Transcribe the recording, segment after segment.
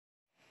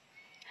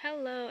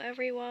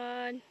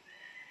everyone.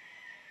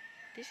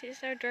 This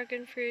is our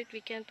dragon fruit.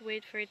 We can't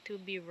wait for it to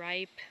be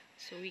ripe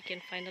so we can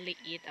finally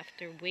eat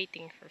after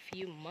waiting for a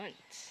few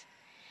months.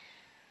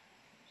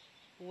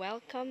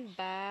 Welcome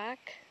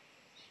back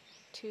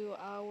to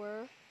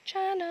our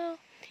channel.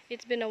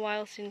 It's been a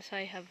while since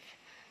I have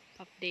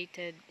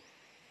updated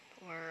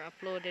or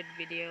uploaded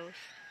videos,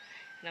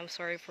 and I'm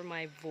sorry for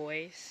my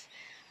voice.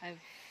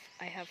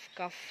 I have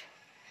cough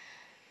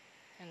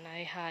and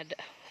I had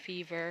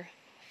fever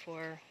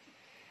for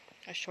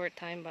a short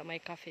time, but my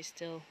cough is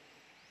still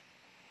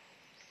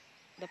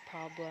the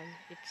problem.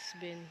 It's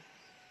been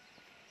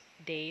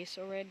days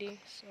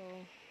already,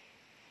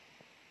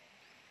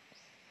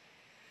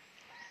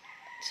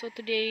 so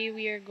today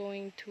we are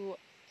going to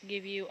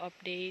give you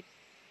update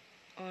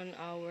on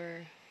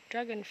our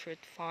dragon fruit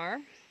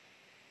farm.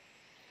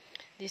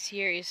 This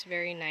year is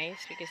very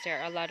nice because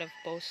there are a lot of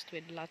posts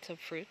with lots of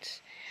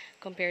fruits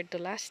compared to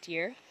last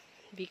year,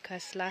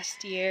 because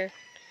last year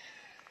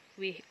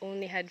we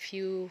only had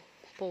few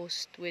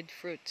posts with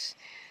fruits.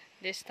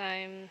 This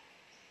time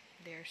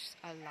there's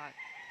a lot.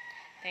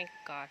 Thank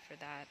God for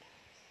that.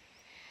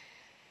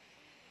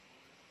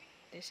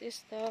 This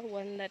is the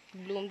one that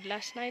bloomed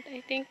last night,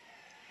 I think.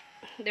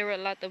 There were a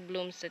lot of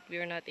blooms that we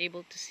were not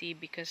able to see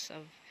because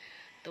of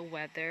the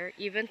weather.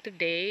 Even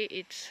today,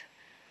 it's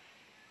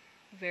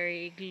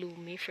very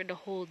gloomy for the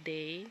whole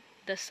day.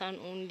 The sun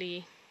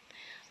only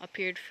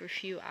appeared for a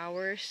few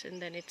hours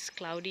and then it's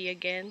cloudy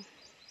again.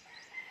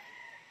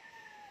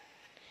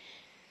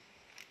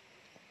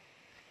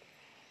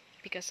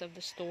 Because of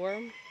the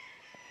storm.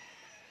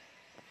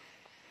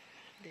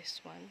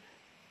 This one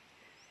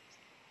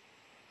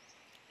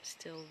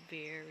still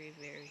very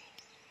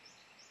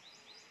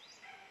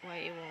why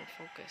it won't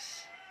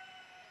focus.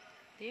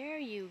 There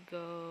you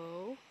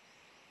go.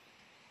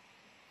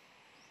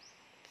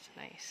 It's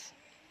nice.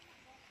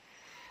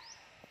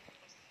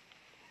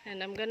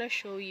 And I'm gonna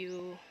show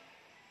you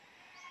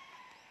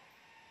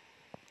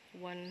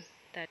one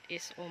that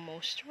is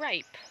almost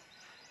ripe,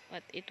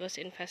 but it was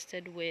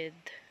infested with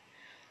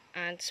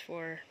ants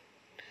for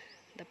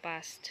the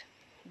past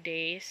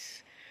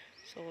days,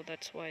 so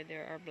that's why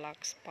there are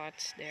black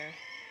spots there.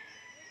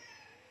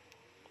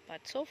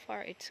 But so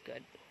far it's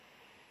good.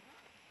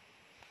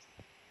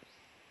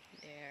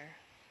 There.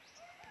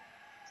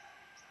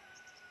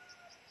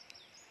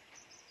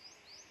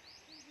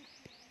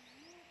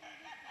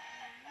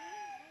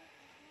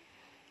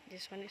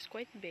 This one is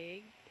quite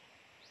big.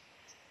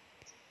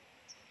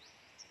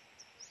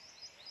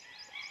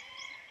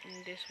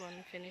 And this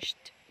one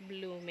finished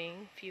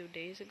blooming a few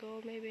days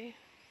ago, maybe.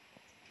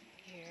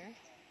 Here.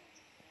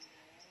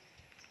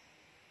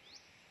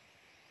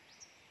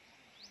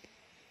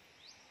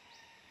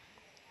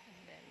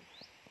 And then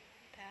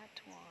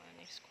that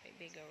one is quite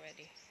big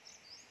already.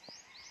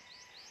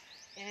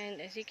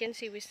 And as you can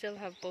see, we still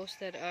have posts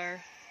that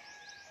are,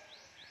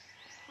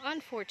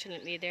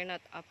 unfortunately, they're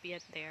not up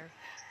yet there.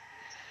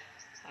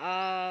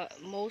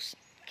 Most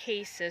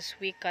cases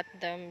we cut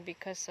them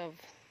because of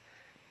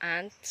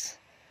ants,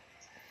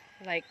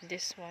 like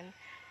this one.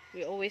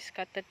 We always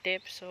cut the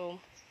tip, so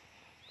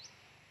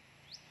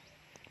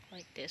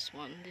like this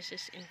one, this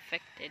is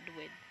infected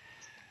with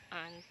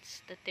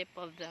ants. The tip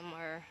of them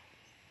are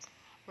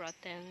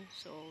rotten,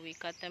 so we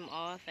cut them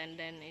off, and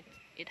then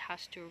it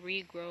has to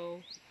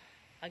regrow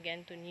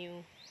again to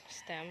new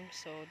stem,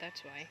 so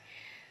that's why.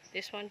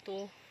 This one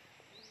too,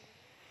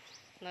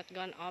 not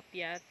gone up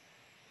yet,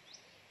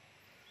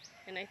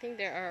 and I think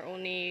there are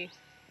only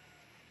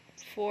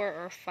 4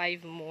 or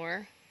 5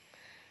 more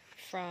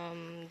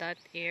from that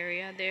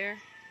area there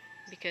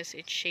because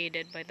it's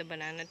shaded by the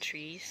banana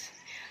trees,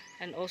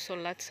 and also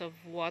lots of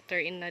water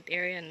in that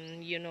area.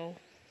 And you know,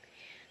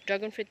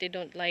 dragon fruit, they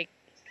don't like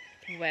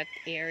wet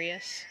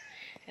areas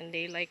and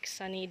they like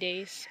sunny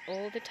days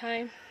all the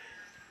time.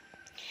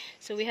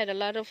 So we had a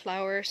lot of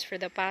flowers for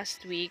the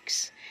past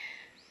weeks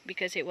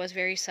because it was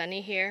very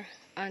sunny here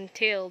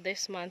until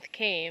this month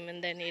came,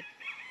 and then it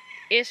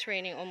is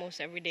raining almost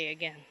every day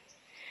again.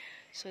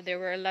 So there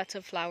were lots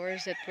of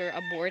flowers that were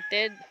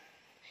aborted,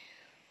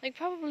 like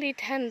probably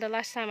 10 the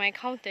last time I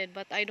counted,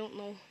 but I don't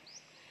know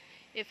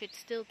if it's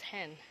still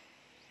 10.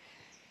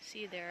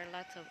 See, there are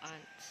lots of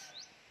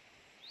ants.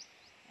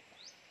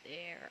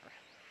 There are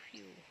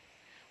few.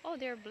 Oh,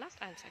 they're black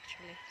ants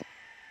actually.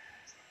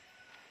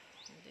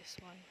 And this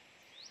one.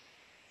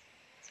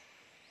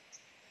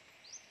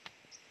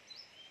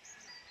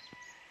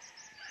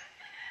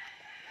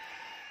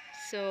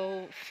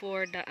 So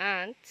for the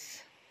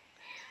ants,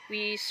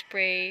 we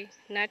spray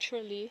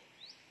naturally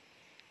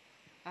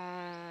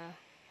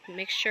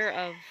mixture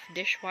of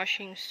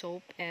dishwashing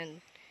soap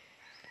and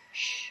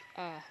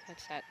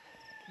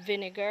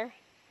vinegar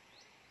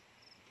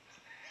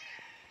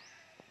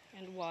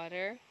and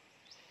water.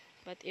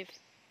 But if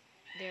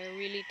there are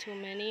really too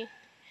many,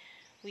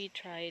 we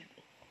tried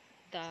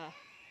the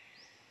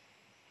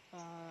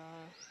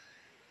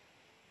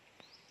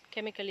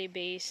chemically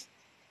based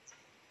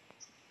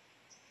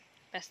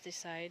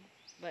pesticide,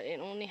 but it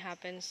only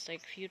happens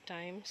like few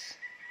times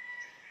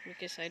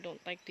because I don't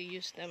like to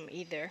use them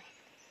either.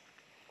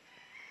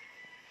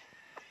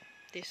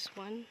 This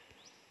one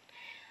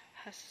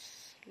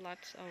has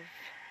lots of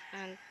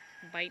ant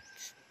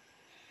bites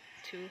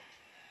too.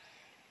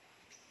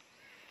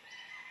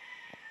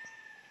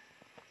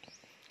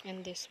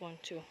 And this one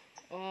too.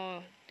 Oh,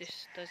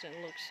 this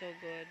doesn't look so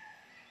good.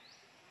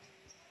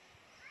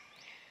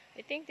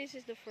 I think this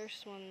is the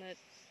first one that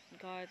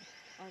got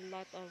a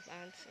lot of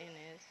ants in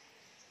it.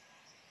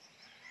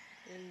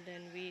 And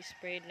then we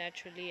sprayed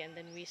naturally, and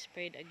then we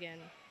sprayed again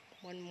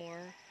one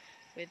more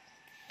with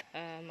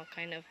a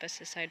kind of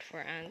pesticide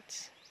for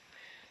ants.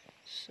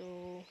 So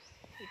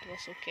it was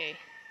okay.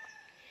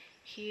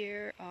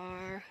 Here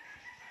are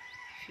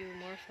a few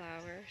more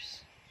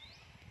flowers.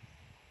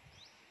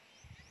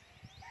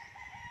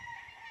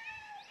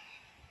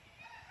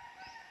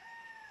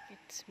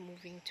 It's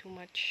moving too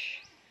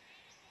much.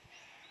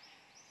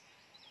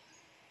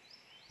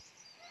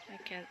 I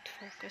can't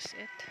focus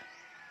it.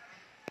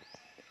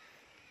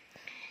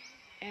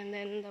 And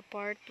then the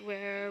part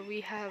where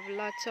we have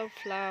lots of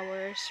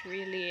flowers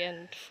really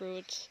and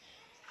fruits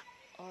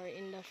are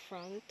in the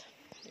front.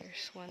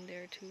 There's one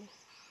there too.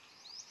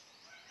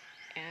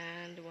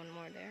 And one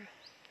more there.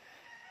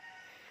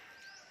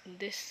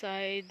 This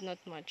side not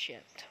much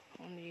yet.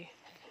 Only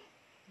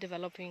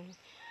developing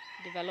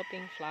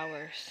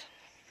flowers.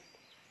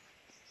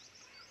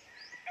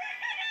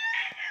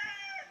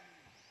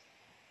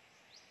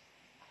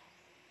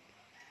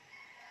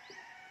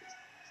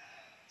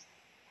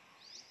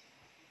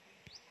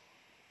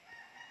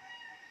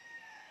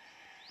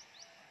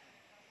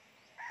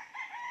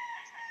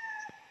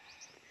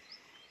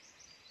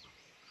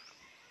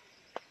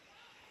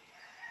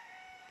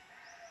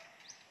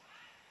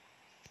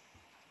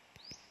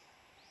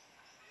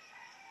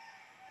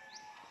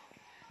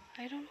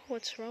 I don't know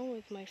what's wrong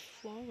with my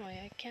phone.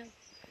 I can't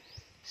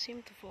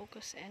seem to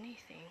focus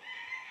anything.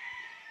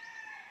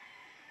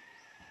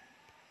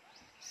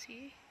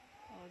 See?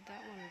 Oh,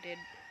 that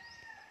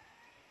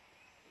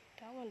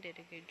one did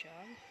a good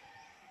job.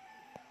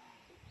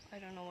 I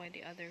don't know why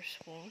the others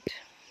won't.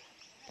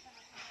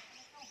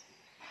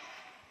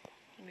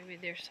 Maybe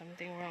there's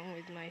something wrong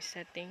with my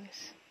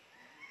settings.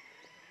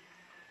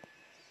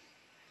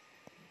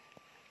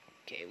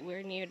 Okay,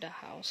 we're near the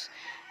house.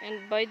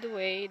 And by the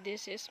way,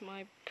 this is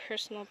my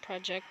personal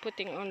project,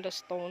 putting on the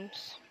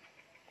stones.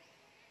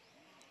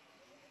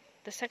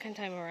 The second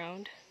time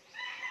around.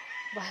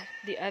 But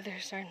the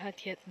others are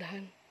not yet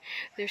done.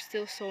 There's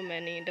still so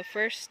many. The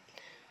first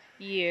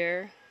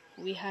year,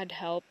 we had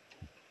help.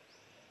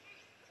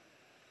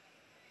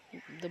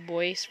 The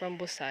boys from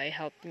Busai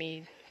helped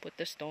me put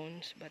the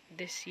stones. But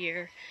this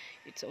year,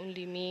 it's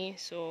only me.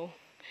 So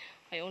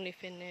I only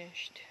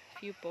finished a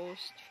few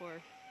posts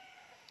for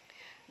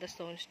the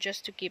stones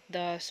just to keep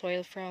the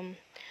soil from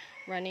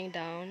running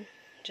down,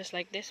 just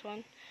like this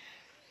one.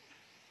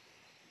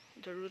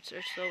 The roots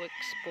are so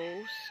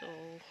exposed, so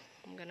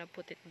I'm gonna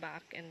put it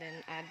back and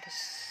then add the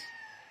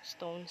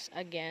stones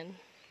again.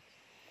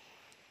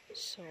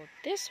 So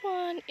this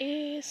one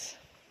is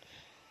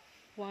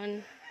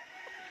one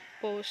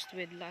post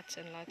with lots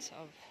and lots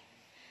of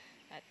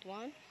that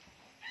one.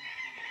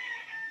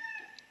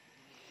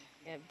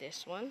 We have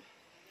this one.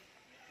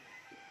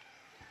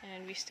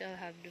 And we still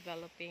have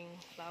developing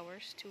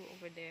flowers too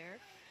over there,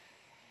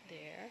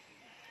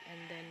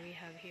 and then we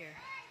have here.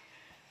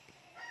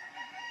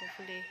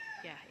 Hopefully,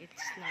 yeah,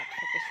 it's not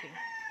focusing.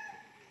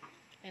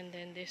 And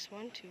then this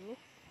one too.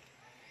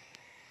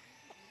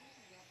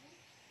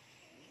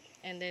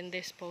 And then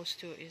this post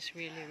too is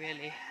really,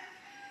 really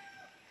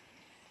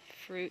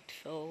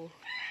fruitful.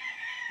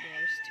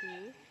 There's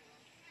two.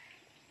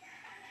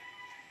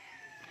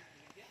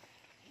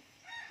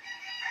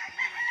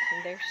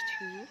 And there's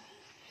two.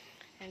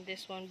 And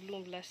this one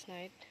bloomed last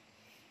night.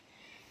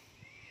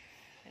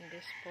 And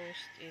this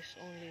post is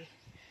only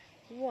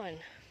one.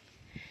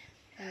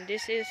 And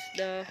this is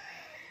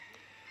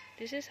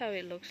how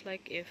it looks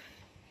like if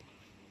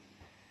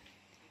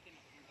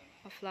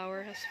a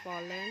flower has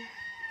fallen.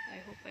 I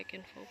hope I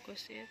can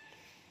focus it.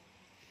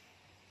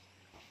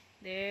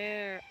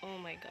 There. Oh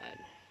my god.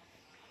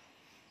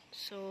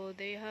 So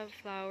they have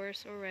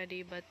flowers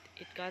already, but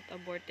it got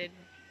aborted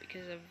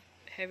because of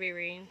heavy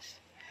rains.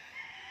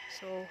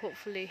 So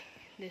hopefully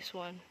this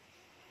one,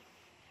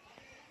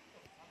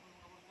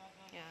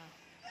 yeah,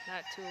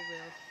 that too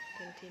will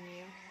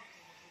continue.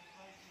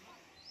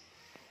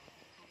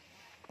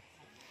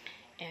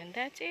 And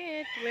that's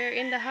it. We're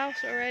in the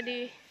house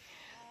already.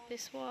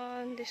 This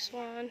one.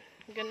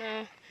 I'm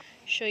gonna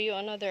show you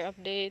another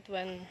update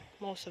when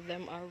most of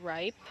them are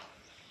ripe.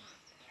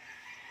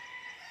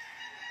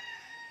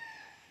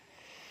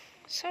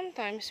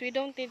 Sometimes we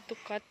don't need to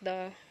cut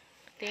the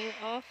thing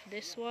off,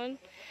 this one,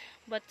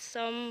 but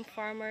some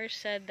farmers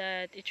said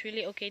that it's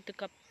really okay to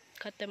cut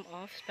them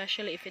off,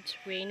 especially if it's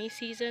rainy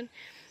season,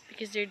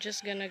 because they're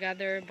just gonna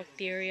gather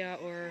bacteria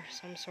or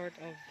some sort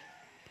of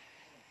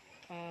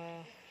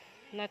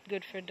not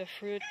good for the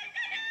fruit.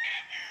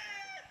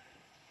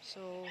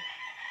 So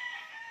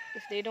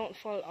if they don't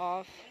fall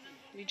off,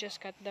 we just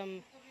cut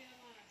them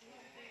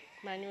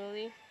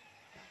manually,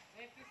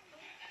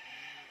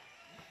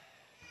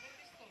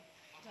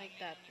 like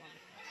that one.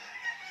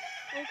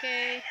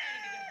 Okay,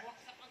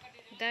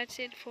 that's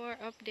it for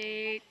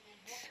updates.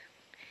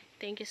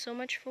 Thank you so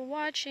much for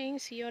watching.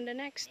 See you on the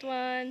next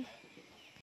one.